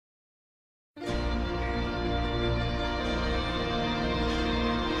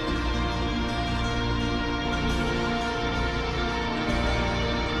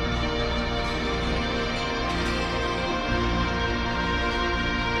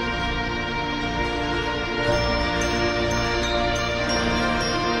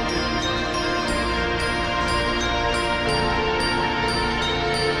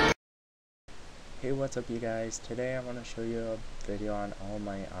what's up you guys? Today I want to show you a video on all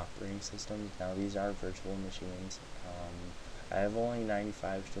my operating systems. Now these are virtual machines. I have only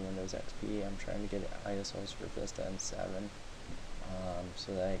 95 to Windows XP. I'm trying to get ISOs for Vista and 7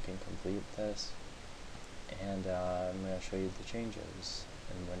 so that I can complete this. And I'm going to show you the changes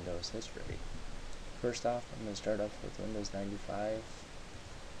in Windows history. First off, I'm going to start off with Windows 95.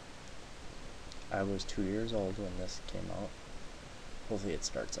 I was 2 years old when this came out. Hopefully it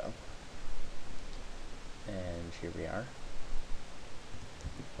starts up. And here we are.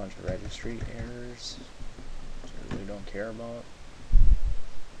 A bunch of registry errors, which I really don't care about.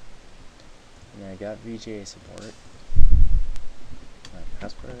 And I got VGA support. My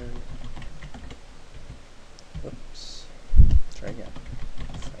password. Whoops. Try again.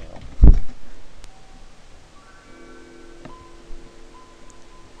 Fail.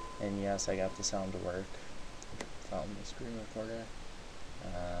 And yes, I got the sound to work. Found the screen recorder.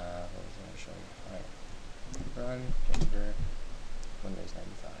 What was I going to show you? Alright. Run, enter, Windows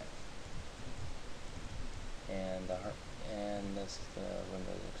 95. And this is the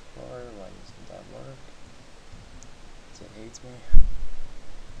Windows Explorer. Why doesn't that work? Because it hates me.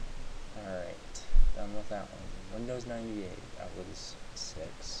 Alright, done with that one. Windows 98, I was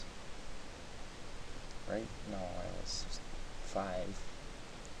 6. Right? No, I was 5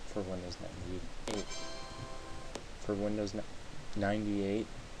 for Windows 98. For Windows 98,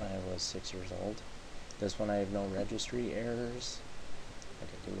 I was 6 years old. This one I have no registry errors, like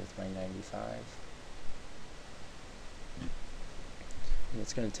I do with my 95. And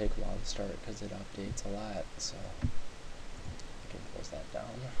it's going to take a while to start because it updates a lot, so I can close that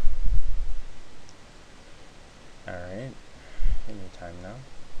down. Alright, any time now.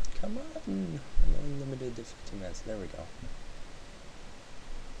 Come on! I'm only limited to 15 minutes. There we go.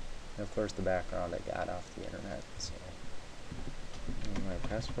 And of course the background I got off the internet, so. And my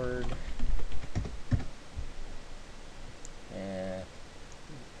password. And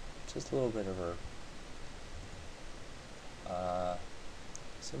just a little bit of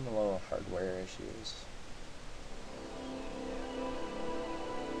some little hardware issues.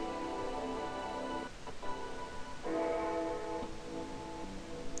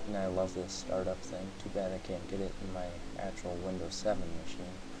 And I love this startup thing. Too bad I can't get it in my actual Windows 7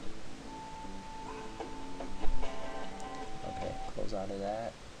 machine. Okay, close out of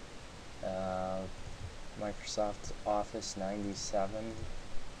that. Microsoft Office 97,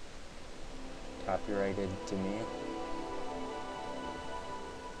 copyrighted to me.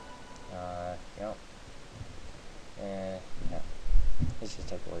 Yep. And yeah, it's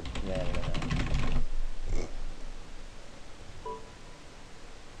just a word. Yeah.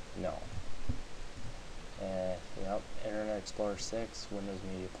 No. Yep. Internet Explorer 6, Windows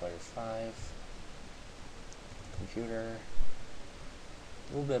Media Player 5, computer.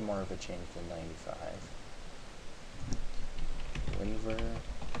 A little bit more of a change than 95. Windows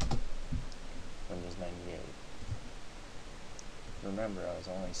 98. Remember, I was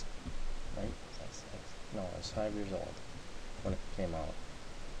only, right? No, I was 5 years old when it came out.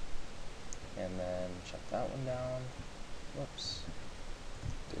 And then shut that one down. Whoops.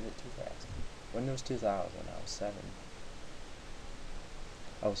 Did it too fast. Windows 2000, I was 7.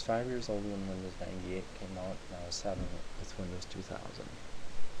 I was 5 years old when Windows 98 came out, and I was 7 with Windows 2000.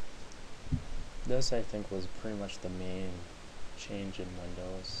 This, I think, was pretty much the main change in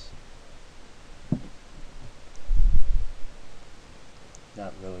Windows.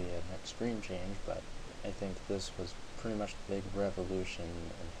 Not really an extreme change, but I think this was pretty much the big revolution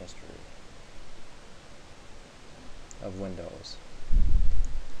in history of Windows.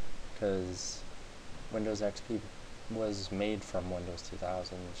 Because Windows XP was made from Windows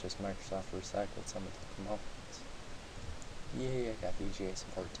 2000, it's just Microsoft recycled some of the components. Yay, I got VGA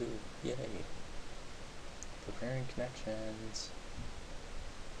support too. Yay. Preparing connections.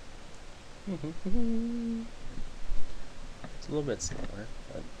 It's a little bit slower,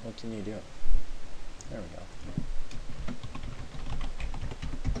 but what can you do? There we go.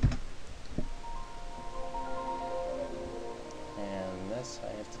 And this I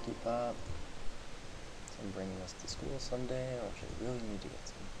have to keep up. So I'm bringing this to school someday, which I really need to get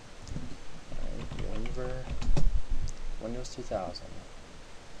some. Alright, Windows 2000.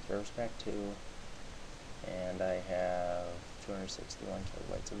 Service Pack 2. And I have 261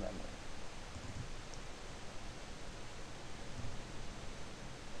 kilobytes of memory.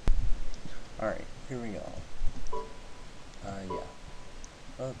 Alright, here we go. Yeah.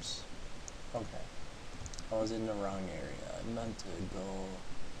 Oops. Okay. I was in the wrong area. I meant to go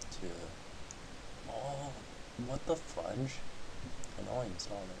to... Oh, what the fudge? I know I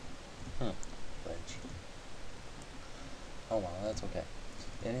installed it. Fudge. Oh well, that's okay.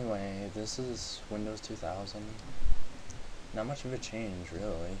 Anyway, this is Windows 2000. Not much of a change,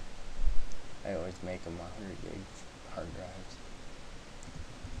 really. I always make them 100 gig hard drives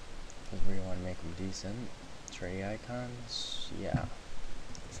because we want to make them decent. Tray icons, yeah.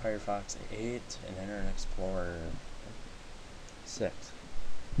 Firefox 8 and Internet Explorer 6.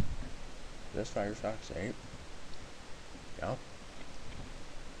 This Firefox 8. Yep.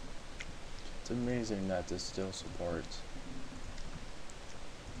 It's amazing that this still supports.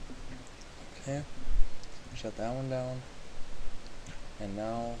 Okay. Shut that one down. And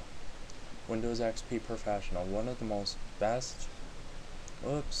now Windows XP Professional, one of the most best.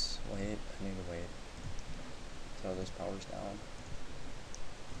 Oops, wait, I need to wait until this power's down.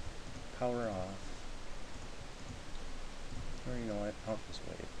 Power off. Or you know what, I'll just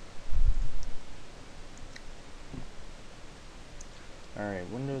wait. Alright,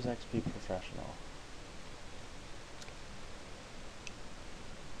 Windows XP Professional.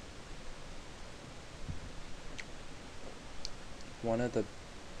 One of the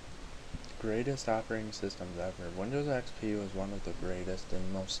greatest operating systems ever. Windows XP was one of the greatest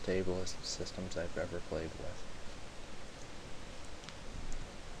and most stablest systems I've ever played with.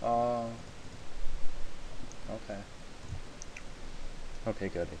 Okay. Okay,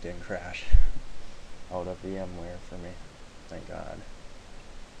 good, it didn't crash out of VMware for me. Thank God.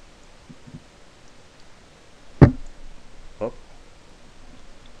 Oh.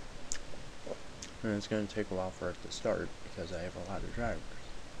 And it's going to take a while for it to start because I have a lot of drivers.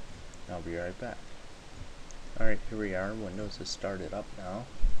 I'll be right back. Alright, here we are. Windows has started up now.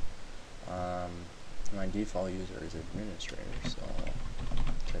 My default user is administrator, so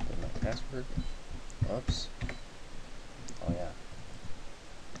check in my password. Oops. Oh yeah.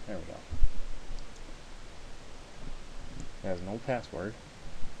 There we go. It has no password.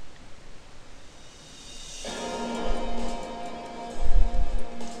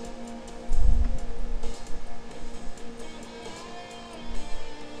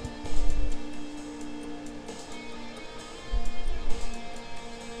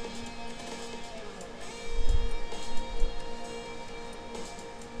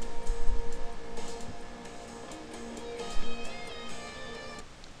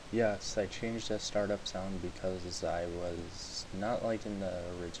 Yes, I changed the startup sound because I was not liking the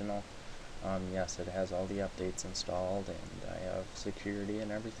original. Yes, it has all the updates installed and I have security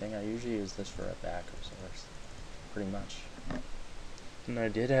and everything. I usually use this for a backup source, pretty much. And I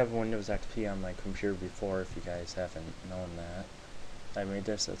did have Windows XP on my computer before, if you guys haven't known that. I made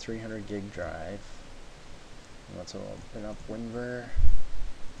this a 300 gig drive. Let's open up WinVer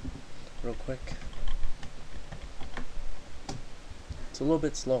real quick. It's a little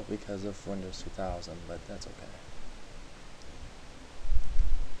bit slow because of Windows 2000, but that's okay.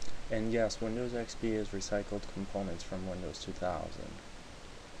 And yes, Windows XP is recycled components from Windows 2000.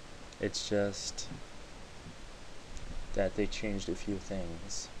 It's just that they changed a few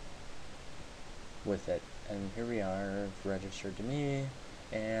things with it. And here we are, registered to me,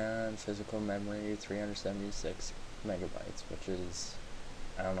 and physical memory 376 megabytes, which is,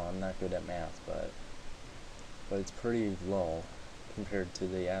 I don't know, I'm not good at math, but it's pretty low compared to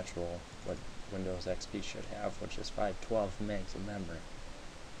the actual what Windows XP should have, which is 512 megs of memory,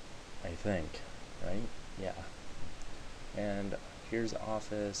 I think, right? Yeah. And here's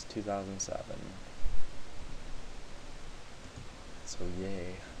Office 2007. So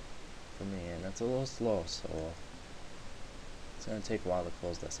yay for me, and it's a little slow, so it's gonna take a while to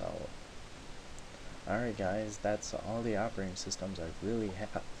close this out. Alright guys, that's all the operating systems I really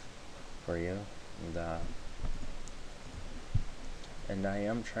have for you, and I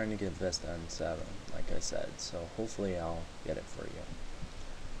am trying to get Vista on 7, like I said, so hopefully I'll get it for you.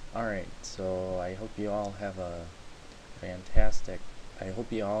 Alright, so I hope you all have a fantastic,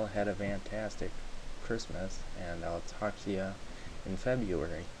 Christmas, and I'll talk to you in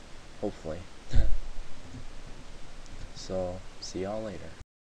February, hopefully. So, see y'all later.